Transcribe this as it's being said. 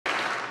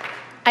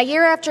A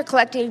year after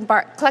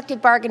collective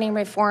bargaining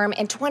reform,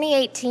 in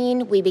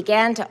 2018, we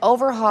began to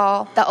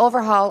overhaul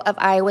of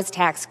Iowa's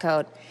tax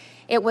code.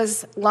 It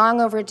was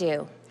long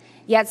overdue.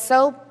 Yet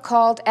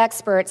so-called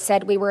experts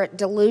said we were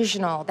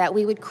delusional, that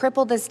we would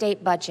cripple the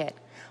state budget.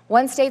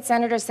 One state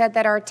senator said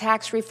that our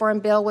tax reform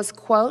bill was,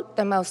 quote,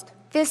 the most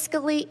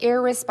fiscally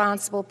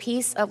irresponsible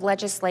piece of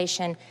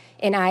legislation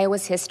in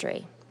Iowa's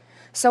history.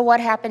 So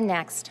what happened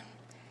next?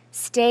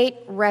 State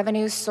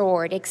revenue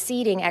soared,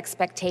 exceeding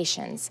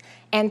expectations,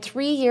 and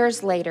 3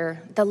 years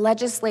later, the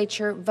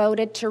legislature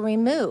voted to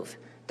remove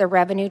the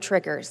revenue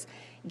triggers,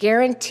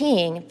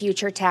 guaranteeing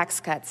future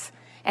tax cuts,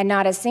 and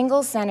not a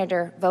single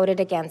senator voted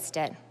against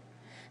it.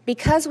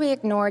 Because we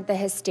ignored the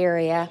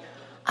hysteria,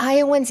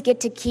 Iowans get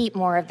to keep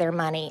more of their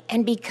money,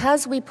 and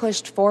because we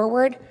pushed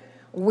forward,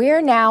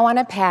 we're now on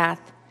a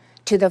path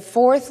to the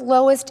fourth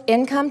lowest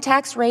income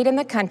tax rate in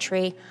the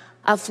country,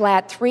 a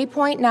flat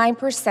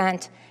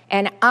 3.9%,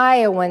 and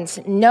Iowans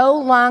no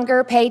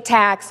longer pay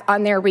tax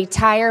on their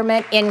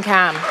retirement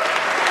income.